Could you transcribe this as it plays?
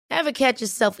Ever catch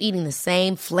yourself eating the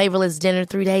same flavorless dinner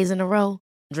 3 days in a row?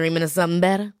 Dreaming of something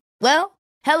better? Well,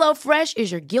 HelloFresh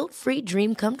is your guilt-free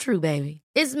dream come true, baby.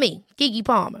 It's me, Keke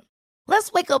Palmer.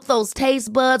 Let's wake up those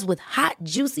taste buds with hot,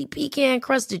 juicy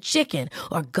pecan-crusted chicken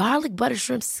or garlic butter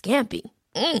shrimp scampi.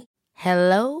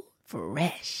 Hello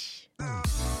Fresh.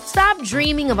 Stop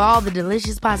dreaming of all the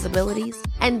delicious possibilities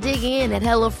and dig in at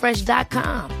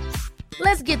HelloFresh.com.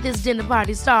 Let's get this dinner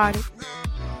party started.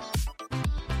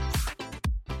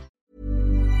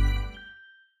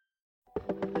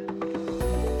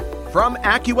 From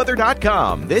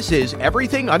AccuWeather.com, this is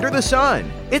Everything Under the Sun.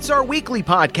 It's our weekly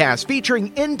podcast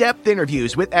featuring in-depth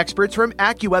interviews with experts from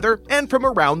AccuWeather and from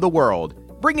around the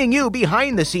world, bringing you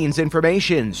behind-the-scenes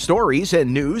information, stories,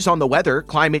 and news on the weather,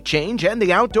 climate change, and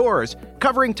the outdoors,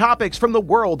 covering topics from the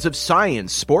worlds of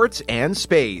science, sports, and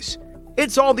space.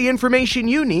 It's all the information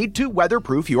you need to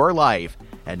weatherproof your life.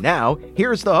 And now,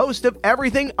 here's the host of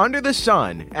Everything Under the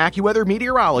Sun, AccuWeather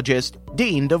meteorologist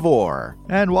Dean DeVore.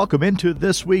 And welcome into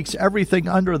this week's Everything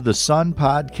Under the Sun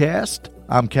podcast.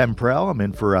 I'm Ken Prell. I'm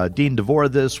in for Dean DeVore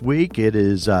this week. It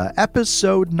is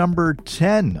episode number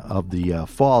 10 of the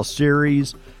fall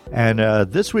series. And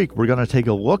this week, we're going to take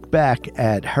a look back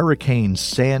at Hurricane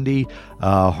Sandy.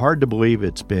 Hard to believe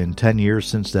it's been 10 years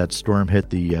since that storm hit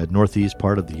the northeast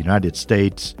part of the United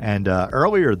States. And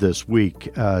earlier this week,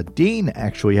 Dean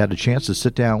actually had a chance to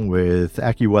sit down with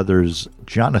AccuWeather's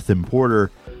Jonathan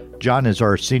Porter. John is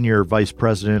our Senior Vice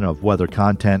President of Weather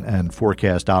Content and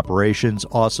Forecast Operations,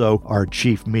 also our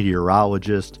Chief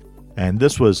Meteorologist. And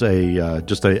this was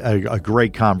just a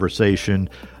great conversation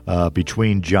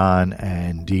between John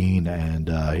and Dean. And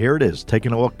here it is,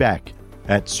 taking a look back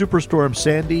at Superstorm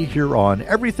Sandy here on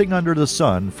Everything Under the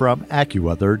Sun from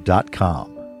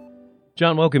AccuWeather.com.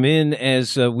 John, welcome in.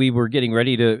 As we were getting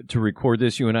ready to record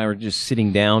this, you and I were just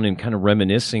sitting down and kind of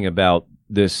reminiscing about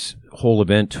this whole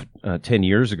event 10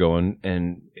 years ago,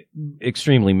 and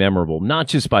extremely memorable, not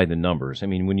just by the numbers. I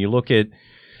mean, when you look at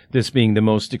this being the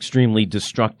most extremely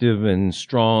destructive and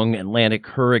strong Atlantic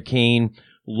hurricane,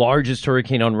 largest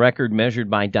hurricane on record measured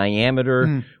by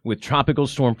diameter, with tropical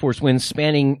storm force winds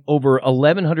spanning over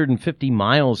 1,150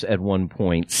 miles at one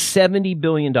point, $70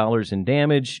 billion in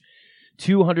damage,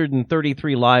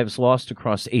 233 lives lost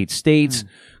across 8 states.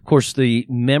 Of course, the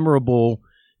memorable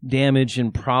damage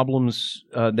and problems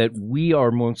that we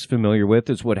are most familiar with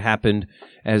is what happened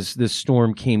as this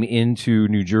storm came into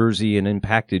New Jersey and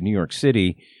impacted New York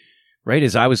City. Right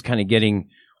as I was kind of getting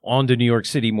onto New York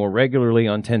City more regularly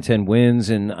on 1010 winds,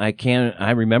 and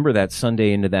I remember that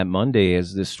Sunday into that Monday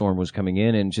as this storm was coming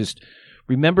in, and just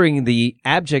remembering the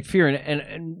abject fear.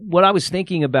 And what I was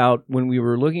thinking about when we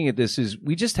were looking at this is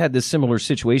we just had this similar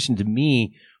situation to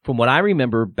me from what I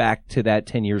remember back to that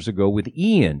 10 years ago with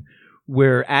Ian,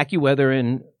 where AccuWeather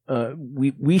and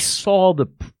we saw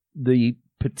the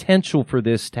potential for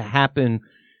this to happen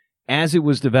as it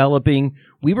was developing.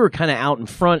 We were kind of out in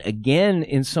front again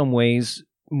in some ways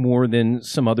more than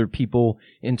some other people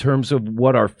in terms of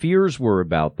what our fears were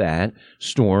about that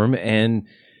storm. And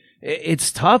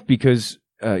it's tough because,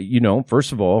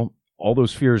 first of all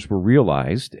those fears were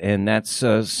realized. And that's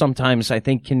sometimes I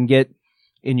think can get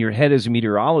in your head as a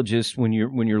meteorologist when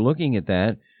you're looking at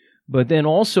that. But then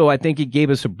also I think it gave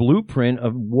us a blueprint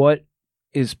of what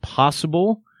is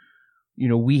possible.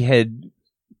 We had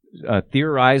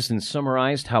theorized and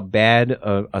summarized how bad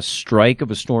a strike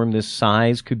of a storm this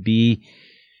size could be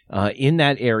in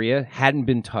that area, hadn't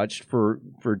been touched for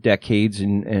decades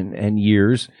and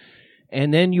years.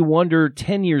 And then you wonder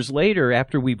 10 years later,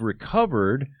 after we've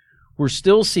recovered, we're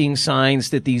still seeing signs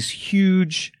that these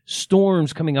huge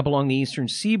storms coming up along the eastern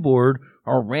seaboard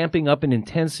are ramping up in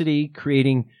intensity,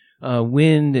 creating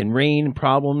wind and rain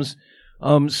problems.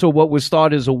 So what was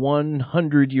thought as a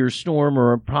 100-year storm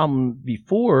or a problem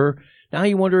before, now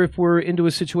you wonder if we're into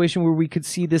a situation where we could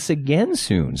see this again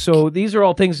soon. So these are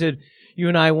all things that you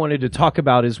and I wanted to talk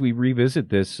about as we revisit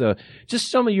this.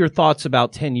 Just some of your thoughts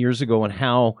about 10 years ago and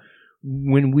how,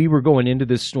 when we were going into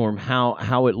this storm,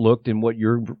 how it looked and what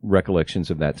your recollections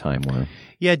of that time were.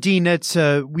 Yeah, Dean, that's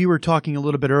we were talking a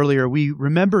little bit earlier. We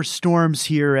remember storms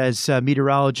here as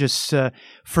meteorologists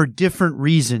for different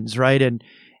reasons, right? And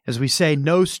as we say,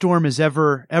 no storm is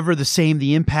ever the same.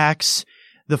 The impacts,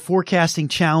 the forecasting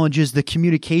challenges, the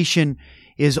communication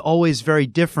is always very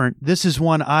different. This is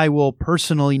one I will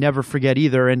personally never forget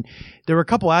either. And there were a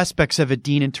couple aspects of it,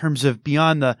 Dean, in terms of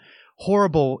beyond the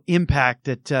horrible impact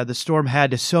that the storm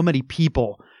had to so many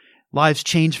people. Lives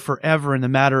changed forever in the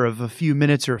matter of a few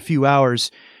minutes or a few hours,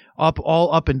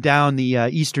 all up and down the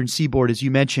eastern seaboard, as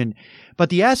you mentioned. But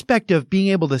the aspect of being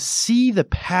able to see the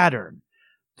pattern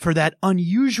for that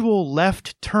unusual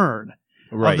left turn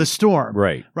of the storm.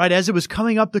 Right. As it was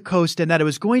coming up the coast, and that it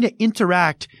was going to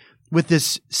interact with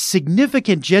this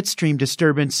significant jet stream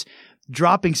disturbance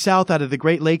dropping south out of the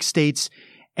Great Lakes states,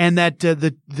 and that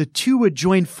the two would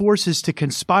join forces to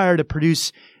conspire to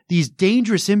produce these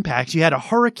dangerous impacts. You had a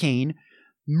hurricane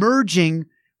merging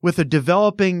with a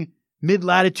developing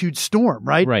mid-latitude storm,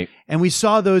 right? Right. And we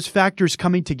saw those factors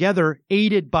coming together,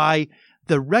 aided by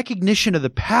the recognition of the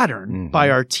pattern by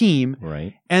our team,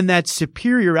 right, and that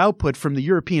superior output from the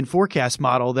European forecast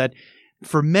model that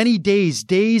for many days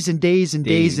in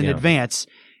advance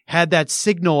had that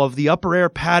signal of the upper air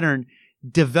pattern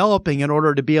developing in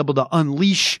order to be able to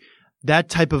unleash that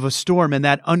type of a storm. And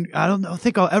that I don't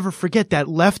think I'll ever forget that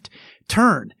left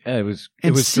turn. It was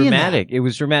dramatic. It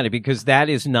was dramatic because that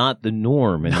is not the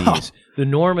norm in these. The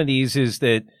norm of these is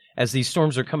that as these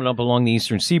storms are coming up along the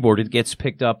eastern seaboard, it gets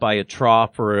picked up by a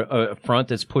trough or a front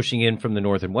that's pushing in from the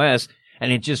north and west,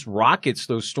 and it just rockets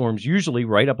those storms usually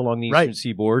right up along the eastern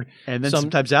seaboard. And then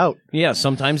sometimes out. Yeah,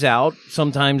 sometimes out,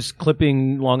 sometimes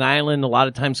clipping Long Island, a lot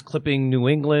of times clipping New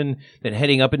England, then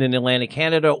heading up into Atlantic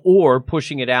Canada, or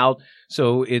pushing it out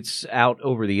so it's out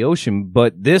over the ocean.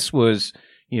 But this was,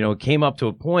 it came up to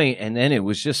a point, and then it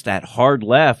was just that hard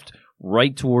left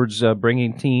right towards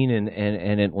Brigantine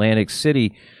and Atlantic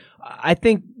City. I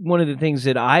think one of the things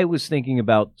that I was thinking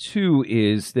about, too,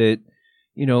 is that,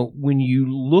 when you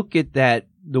look at that,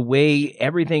 the way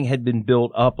everything had been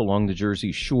built up along the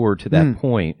Jersey Shore to that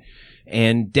point,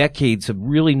 and decades of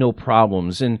really no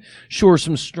problems, and sure,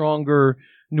 some stronger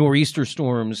nor'easter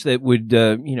storms that would,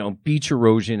 beach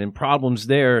erosion and problems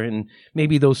there, and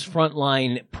maybe those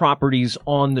frontline properties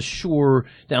on the shore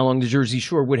down along the Jersey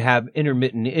Shore would have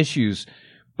intermittent issues.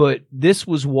 But this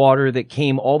was water that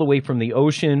came all the way from the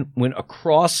ocean, went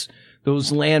across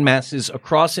those land masses,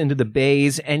 across into the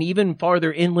bays, and even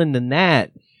farther inland than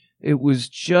that. It was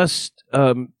just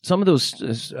some of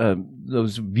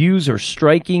those views are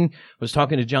striking. I was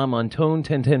talking to John Montone,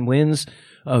 1010 Winds,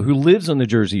 who lives on the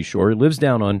Jersey Shore. He lives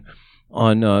down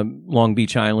on Long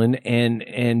Beach Island,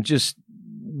 and just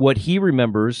what he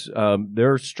remembers,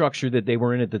 their structure that they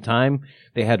were in at the time,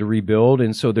 they had to rebuild,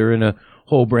 and so they're in a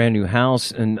whole brand new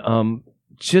house, and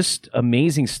just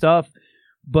amazing stuff.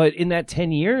 But in that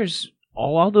 10 years,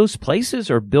 all those places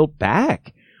are built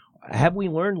back. Have we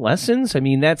learned lessons? I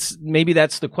mean, that's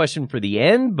the question for the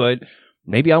end, but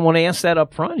maybe I want to ask that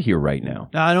up front here right now.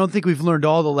 No, I don't think we've learned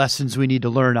all the lessons we need to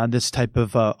learn on this type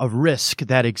of risk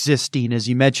that exists, Dean, as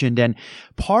you mentioned. And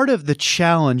part of the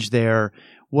challenge there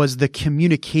was the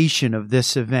communication of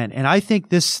this event. And I think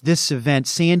this event,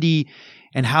 Sandy,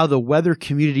 and how the weather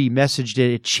community messaged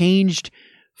it changed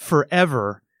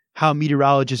forever how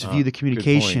meteorologists view the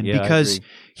communication. Yeah, because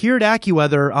here at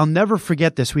AccuWeather, I'll never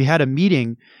forget this. We had a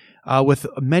meeting with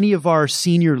many of our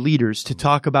senior leaders to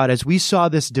talk about as we saw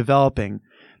this developing.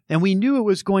 And we knew it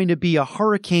was going to be a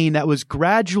hurricane that was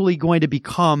gradually going to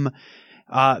become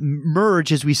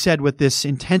merge, as we said, with this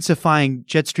intensifying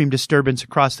jet stream disturbance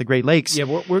across the Great Lakes. Yeah,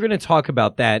 we're going to talk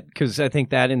about that because I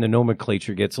think that in the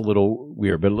nomenclature gets a little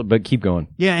weird, but keep going.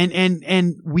 Yeah,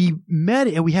 and we met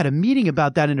and we had a meeting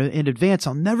about that in advance.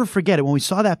 I'll never forget it when we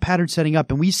saw that pattern setting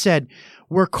up, and we said,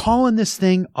 we're calling this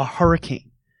thing a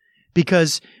hurricane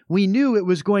because we knew it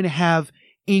was going to have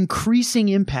increasing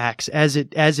impacts as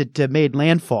it made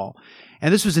landfall.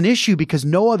 And this was an issue because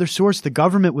no other source, the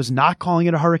government was not calling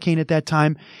it a hurricane at that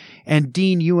time. And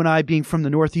Dean, you and I being from the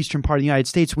northeastern part of the United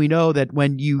States, we know that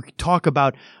when you talk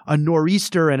about a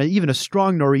nor'easter and even a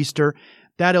strong nor'easter,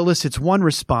 that elicits one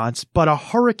response, but a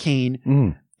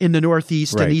hurricane in the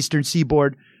northeast and eastern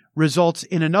seaboard results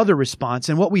in another response.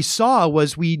 And what we saw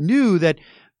was we knew that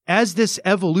as this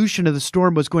evolution of the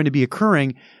storm was going to be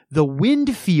occurring, the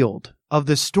wind field of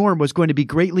the storm was going to be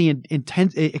greatly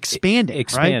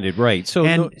expanded, right? So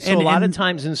a lot of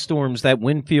times in storms, that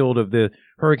wind field of the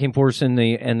hurricane force and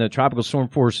the tropical storm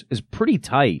force is pretty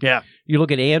tight. Yeah. You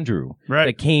look at Andrew,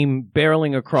 that came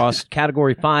barreling across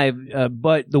Category 5,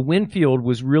 but the wind field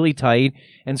was really tight,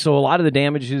 and so a lot of the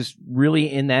damage is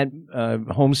really in that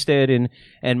Homestead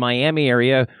and Miami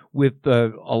area with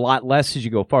a lot less as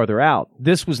you go farther out.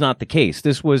 This was not the case.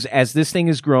 This was, as this thing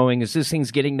is growing, as this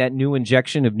thing's getting that new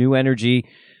injection of new energy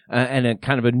and a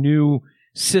kind of a new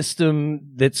system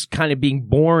that's kind of being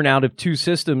born out of two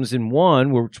systems in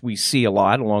one, which we see a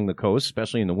lot along the coast,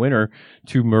 especially in the winter,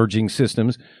 two merging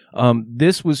systems.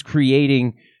 This was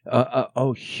creating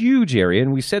a huge area,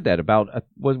 and we said that about,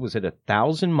 what was it,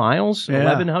 1,000 miles? Yeah.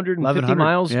 1,150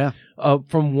 miles? Yeah.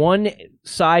 From one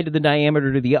side of the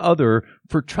diameter to the other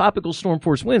for tropical storm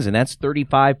force winds, and that's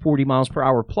 35, 40 miles per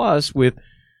hour plus with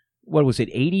what was it,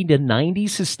 80 to 90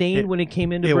 sustained when it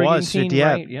came into Brigantine?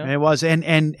 Right? Yeah, it was.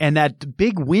 And that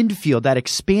big wind field, that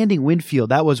expanding wind field,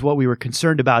 that was what we were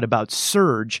concerned about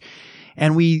surge.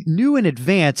 And we knew in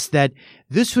advance that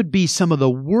this would be some of the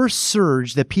worst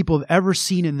surge that people have ever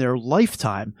seen in their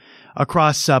lifetime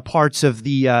across parts of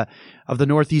the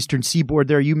northeastern seaboard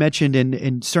there. You mentioned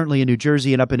in certainly in New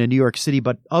Jersey and up into New York City,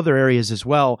 but other areas as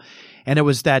well. And it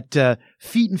was that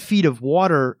feet and feet of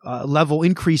water level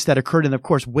increase that occurred, and of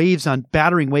course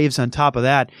battering waves on top of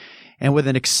that. And with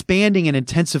an expanding and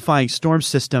intensifying storm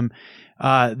system,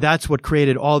 that's what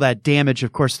created all that damage.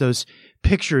 Of course, those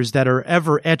pictures that are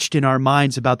ever etched in our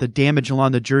minds about the damage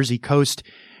along the Jersey coast,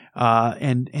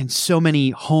 and so many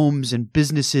homes and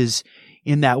businesses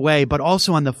in that way. But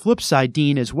also on the flip side,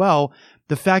 Dean, as well,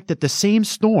 the fact that the same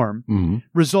storm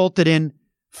resulted in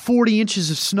 40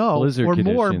 inches of snow or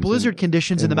more blizzard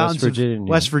conditions in the mountains of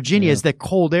West Virginia as that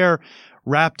cold air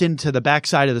wrapped into the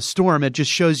backside of the storm. It just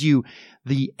shows you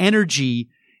the energy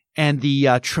and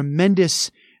the tremendous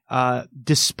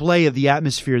display of the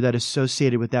atmosphere that is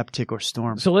associated with that particular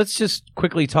storm. So let's just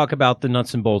quickly talk about the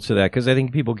nuts and bolts of that, because I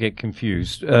think people get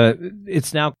confused.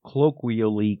 It's now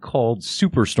colloquially called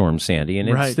Superstorm Sandy, and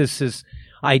it's this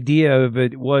idea of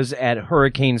it was at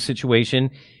hurricane situation,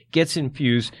 gets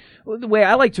infused. The way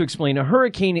I like to explain a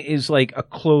hurricane is like a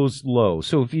closed low.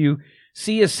 So if you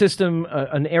see a system,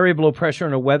 an area of low pressure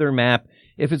on a weather map,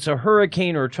 if it's a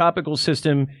hurricane or a tropical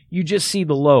system, you just see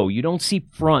the low. You don't see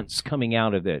fronts coming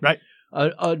out of it. Right.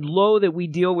 A low that we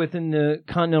deal with in the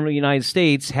continental United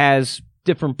States has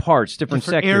different parts, different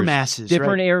sectors. Air masses.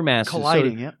 Different air masses.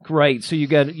 Colliding, Right. So you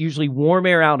got usually warm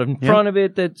air out in front of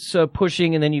it that's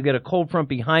pushing, and then you get a cold front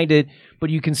behind it. But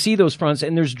you can see those fronts,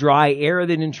 and there's dry air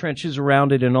that entrenches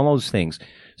around it and all those things.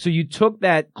 So you took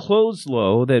that closed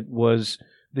low that was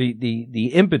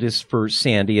the impetus for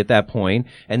Sandy at that point,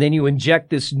 and then you inject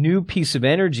this new piece of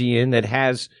energy in that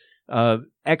has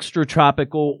extra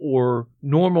tropical or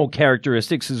normal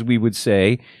characteristics, as we would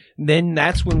say. Then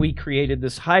that's when we created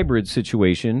this hybrid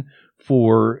situation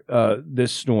for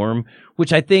this storm,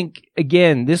 which I think,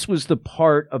 again, this was the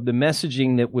part of the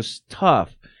messaging that was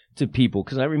tough to people,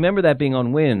 because I remember that being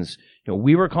on winds. You know,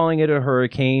 we were calling it a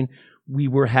hurricane. We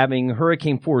were having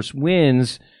hurricane force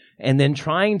winds, and then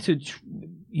trying to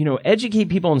educate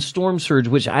people on storm surge,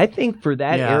 which I think for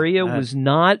that area was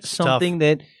not something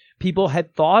that people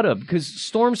had thought of, because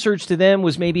storm surge to them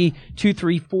was maybe 2,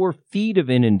 3, 4 feet of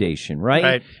inundation,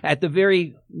 right? At the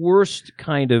very worst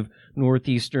kind of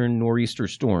nor'easter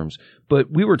storms.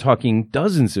 But we were talking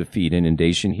dozens of feet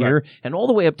inundation here, and all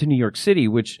the way up to New York City,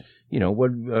 which,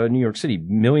 New York City,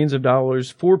 millions of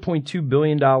dollars, $4.2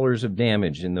 billion of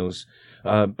damage in those.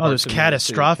 There's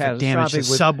catastrophic damage to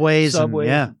subways.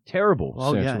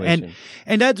 Terrible situation.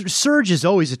 And that surge is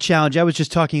always a challenge. I was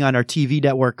just talking on our TV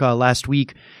network last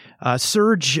week.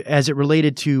 Surge, as it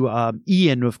related to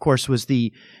Ian, of course, was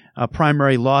the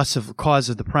primary cause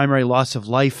of the primary loss of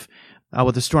life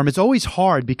with the storm. It's always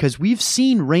hard because we've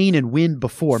seen rain and wind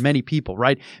before, many people,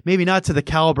 right? Maybe not to the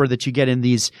caliber that you get in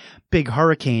these big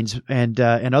hurricanes and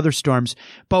other storms,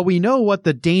 but we know what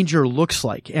the danger looks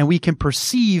like, and we can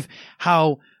perceive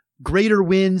how greater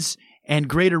winds and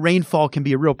greater rainfall can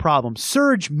be a real problem.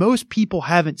 Surge, most people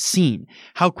haven't seen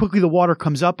how quickly the water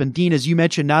comes up. And Dean, as you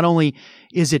mentioned, not only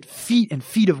is it feet and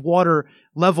feet of water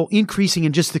level increasing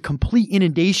in just the complete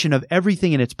inundation of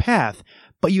everything in its path,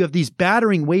 but you have these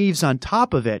battering waves on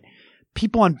top of it.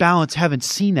 People on balance haven't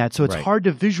seen that. So it's hard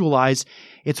to visualize.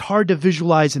 It's hard to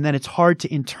visualize, and then it's hard to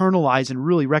internalize and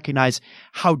really recognize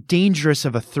how dangerous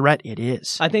of a threat it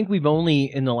is. I think we've only,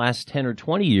 in the last 10 or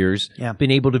 20 years, been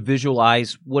able to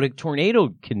visualize what a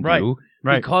tornado can do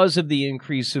because of the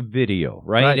increase of video,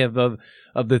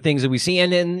 of the things that we see.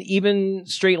 And then even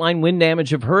straight line wind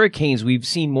damage of hurricanes, we've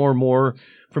seen more and more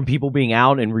from people being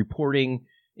out and reporting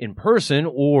in person,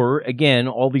 or again,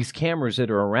 all these cameras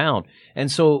that are around. And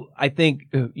so I think,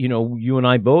 you and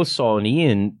I both saw in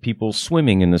Ian people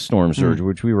swimming in the storm surge,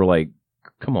 which we were like,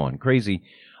 come on, crazy.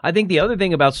 I think the other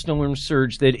thing about storm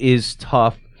surge that is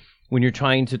tough when you're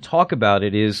trying to talk about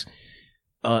it is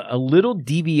a little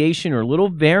deviation or a little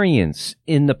variance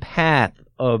in the path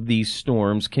of these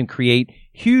storms can create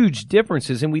huge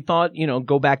differences. And we thought,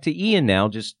 go back to Ian now,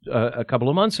 just a couple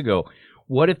of months ago.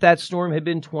 What if that storm had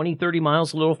been 20, 30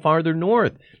 miles a little farther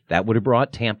north? That would have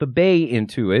brought Tampa Bay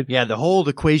into it. Yeah, the whole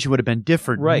equation would have been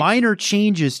different. Minor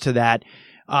changes to that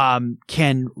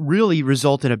can really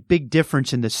result in a big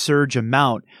difference in the surge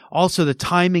amount. Also, the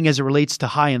timing as it relates to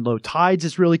high and low tides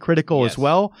is really critical as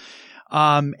well.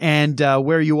 And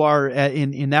where you are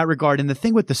in that regard. And the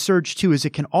thing with the surge, too, is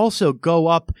it can also go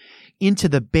up into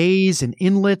the bays and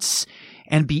inlets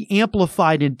and be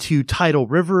amplified into tidal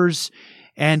rivers.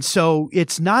 And so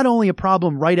it's not only a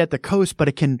problem right at the coast, but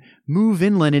it can move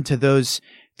inland into those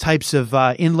types of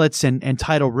inlets and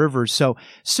tidal rivers. So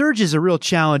surge is a real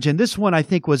challenge. And this one, I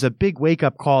think, was a big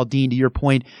wake-up call, Dean, to your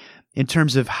point, in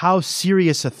terms of how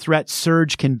serious a threat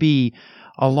surge can be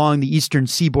along the eastern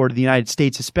seaboard of the United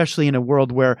States, especially in a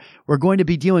world where we're going to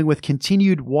be dealing with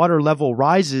continued water level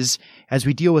rises as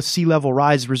we deal with sea level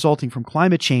rise resulting from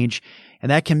climate change.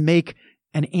 And that can make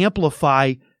and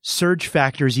amplify surge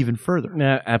factors even further.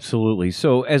 Yeah, absolutely.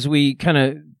 So as we kind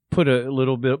of put a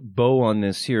little bit bow on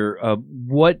this here,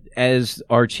 what, as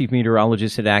our chief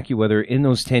meteorologist at AccuWeather, in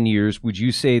those 10 years, would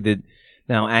you say that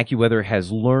now AccuWeather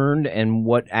has learned and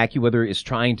what AccuWeather is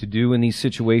trying to do in these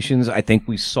situations? I think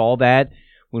we saw that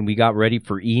when we got ready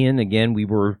for Ian. Again, we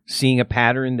were seeing a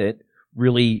pattern that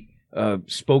really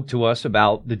spoke to us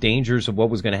about the dangers of what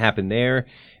was going to happen there.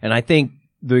 And I think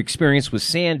the experience with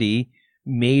Sandy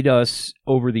made us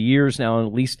over the years now,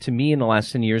 at least to me in the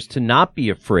last 10 years, to not be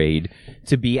afraid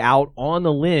to be out on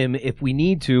the limb if we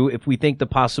need to, if we think the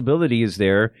possibility is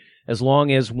there, as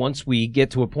long as once we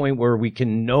get to a point where we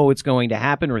can know it's going to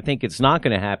happen or think it's not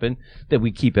going to happen, that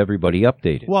we keep everybody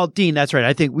updated. Well, Dean, that's right.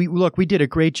 I think we did a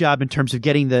great job in terms of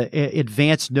getting the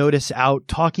advance notice out,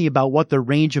 talking about what the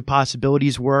range of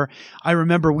possibilities were. I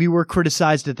remember we were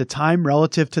criticized at the time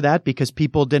relative to that because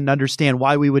people didn't understand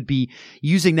why we would be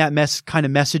using that kind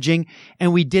of messaging.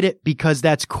 And we did it because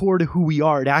that's core to who we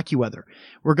are at AccuWeather.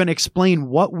 We're going to explain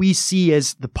what we see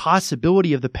as the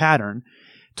possibility of the pattern,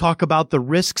 talk about the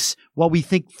risks, what we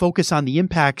think, focus on the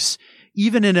impacts.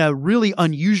 Even in a really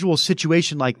unusual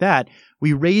situation like that,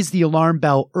 we raised the alarm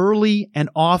bell early and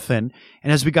often.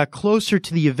 And as we got closer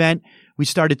to the event, we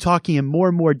started talking in more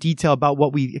and more detail about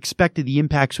what we expected the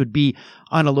impacts would be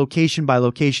on a location by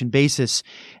location basis.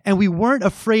 And we weren't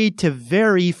afraid to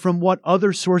vary from what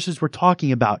other sources were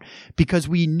talking about because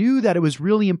we knew that it was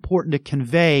really important to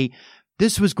convey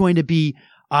this was going to be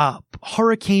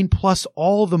hurricane plus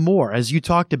all the more, as you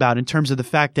talked about, in terms of the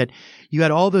fact that you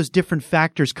had all those different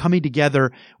factors coming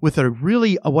together with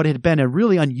what had been a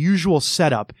really unusual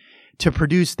setup to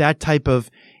produce that type of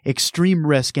extreme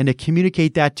risk and to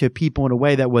communicate that to people in a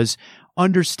way that was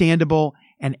understandable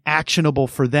and actionable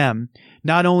for them,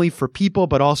 not only for people,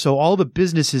 but also all the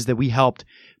businesses that we helped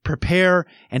prepare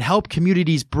and help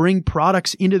communities bring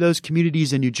products into those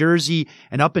communities in New Jersey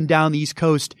and up and down the East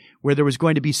Coast where there was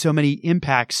going to be so many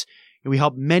impacts. And we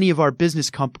helped many of our business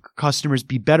customers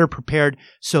be better prepared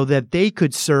so that they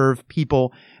could serve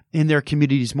people in their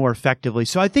communities more effectively.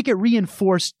 So I think it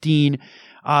reinforced, Dean,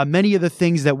 many of the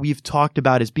things that we've talked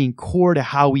about as being core to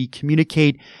how we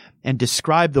communicate and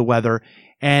describe the weather.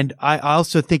 And I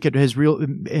also think it has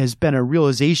been a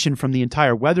realization from the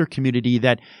entire weather community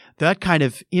that kind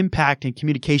of impact and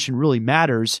communication really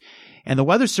matters. And the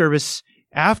Weather Service,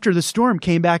 after the storm,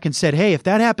 came back and said, hey, if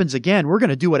that happens again, we're going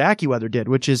to do what AccuWeather did,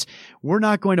 which is we're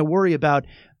not going to worry about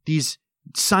these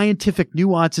scientific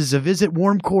nuances of is it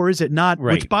warm core, is it not,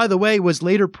 right. Which, by the way, was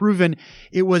later proven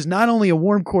it was not only a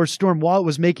warm core storm while it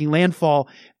was making landfall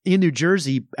in New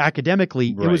Jersey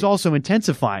academically, right. It was also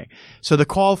intensifying. So the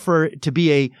call for it to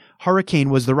be a hurricane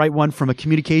was the right one from a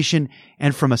communication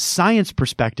and from a science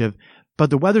perspective. But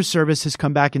the Weather Service has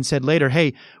come back and said later,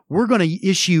 hey, we're going to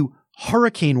issue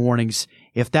hurricane warnings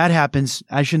if that happens.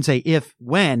 I shouldn't say if,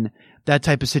 when that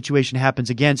type of situation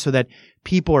happens again, so that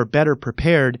people are better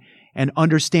prepared and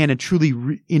understand and truly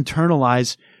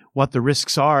internalize what the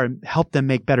risks are and help them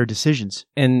make better decisions.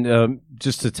 And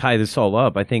just to tie this all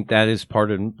up, I think that is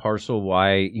part and parcel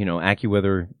why,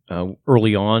 AccuWeather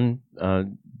early on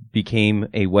became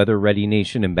a Weather Ready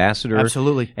Nation ambassador.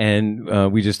 Absolutely.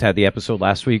 And we just had the episode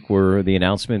last week where the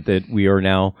announcement that we are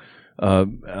now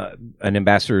an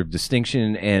ambassador of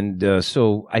distinction. And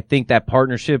so I think that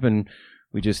partnership, and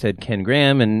we just had Ken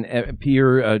Graham and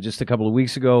Pierre just a couple of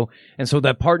weeks ago. And so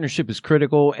that partnership is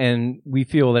critical. And we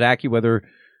feel that AccuWeather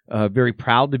very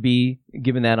proud to be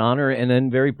given that honor, and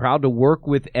then very proud to work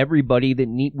with everybody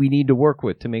that we need to work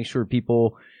with to make sure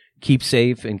people keep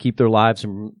safe and keep their lives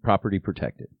and property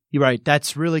protected. You're right.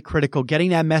 That's really critical. Getting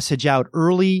that message out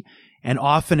early and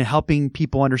often, and helping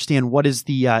people understand what is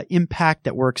the impact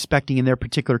that we're expecting in their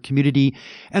particular community.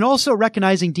 And also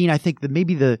recognizing, Dean, I think that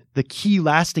maybe the key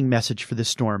lasting message for this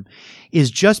storm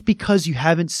is just because you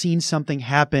haven't seen something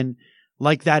happen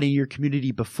like that in your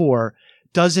community before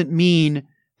doesn't mean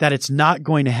that it's not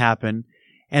going to happen.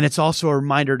 And it's also a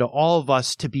reminder to all of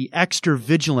us to be extra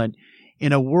vigilant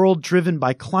in a world driven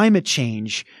by climate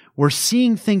change. We're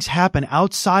seeing things happen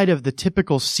outside of the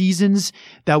typical seasons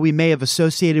that we may have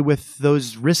associated with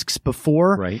those risks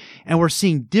before. Right. And we're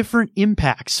seeing different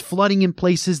impacts, flooding in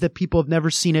places that people have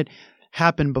never seen it,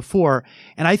 happened before.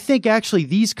 And I think actually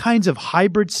these kinds of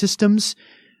hybrid systems,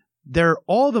 they're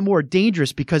all the more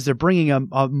dangerous because they're bringing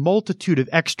a multitude of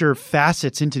extra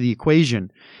facets into the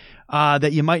equation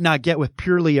that you might not get with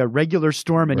purely a regular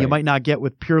storm and you might not get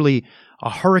with purely a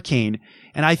hurricane.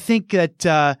 And I think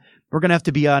that we're going to have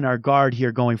to be on our guard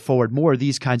here going forward. More of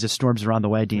these kinds of storms are on the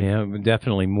way, Dean. Yeah,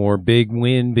 definitely more big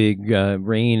wind, big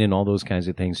rain, and all those kinds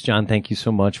of things. John, thank you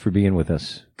so much for being with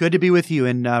us. Good to be with you.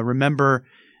 And remember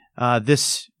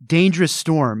this dangerous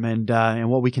storm and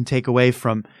what we can take away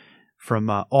from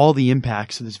all the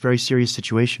impacts of this very serious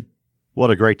situation. What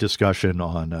a great discussion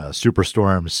on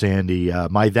Superstorm Sandy.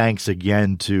 My thanks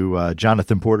again to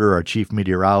Jonathan Porter, our chief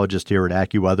meteorologist here at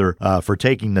AccuWeather, for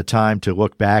taking the time to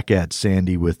look back at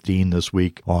Sandy with Dean this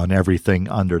week on Everything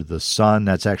Under the Sun.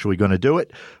 That's actually going to do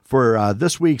it for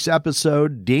this week's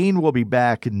episode. Dean will be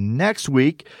back next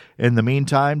week. In the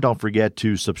meantime, don't forget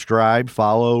to subscribe,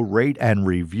 follow, rate, and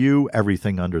review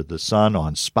Everything Under the Sun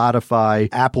on Spotify,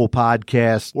 Apple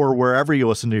Podcasts, or wherever you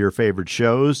listen to your favorite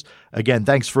shows. Again,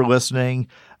 thanks for listening.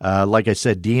 Like I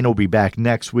said, Dean will be back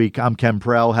next week. I'm Ken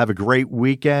Prell. Have a great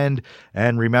weekend.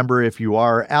 And remember, if you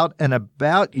are out and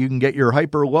about, you can get your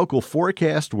hyper-local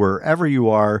forecast wherever you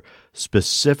are,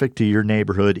 specific to your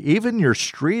neighborhood, even your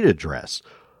street address.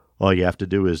 All you have to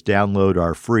do is download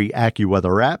our free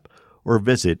AccuWeather app or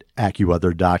visit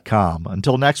AccuWeather.com.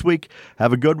 Until next week,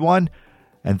 have a good one,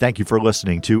 and thank you for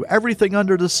listening to Everything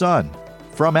Under the Sun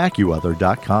from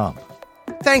AccuWeather.com.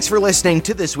 Thanks for listening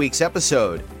to this week's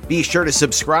episode. Be sure to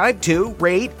subscribe to,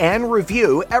 rate, and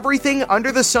review Everything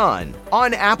Under the Sun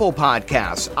on Apple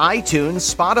Podcasts,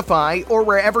 iTunes, Spotify, or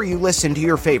wherever you listen to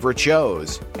your favorite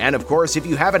shows. And of course, if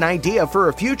you have an idea for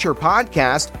a future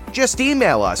podcast, just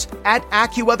email us at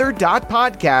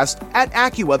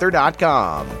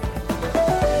AccuWeather.podcast@AccuWeather.com.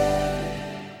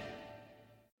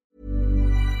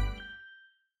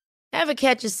 Ever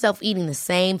catch yourself eating the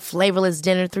same flavorless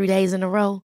dinner 3 days in a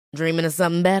row? Dreaming of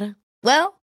something better?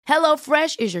 Well,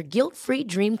 HelloFresh is your guilt-free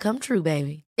dream come true,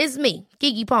 baby. It's me,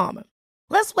 Keke Palmer.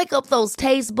 Let's wake up those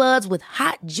taste buds with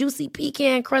hot, juicy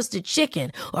pecan-crusted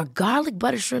chicken or garlic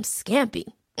butter shrimp scampi.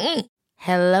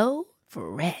 Hello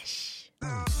Fresh.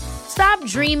 Stop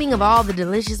dreaming of all the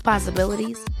delicious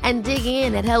possibilities and dig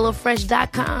in at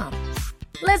HelloFresh.com.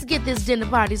 Let's get this dinner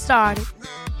party started.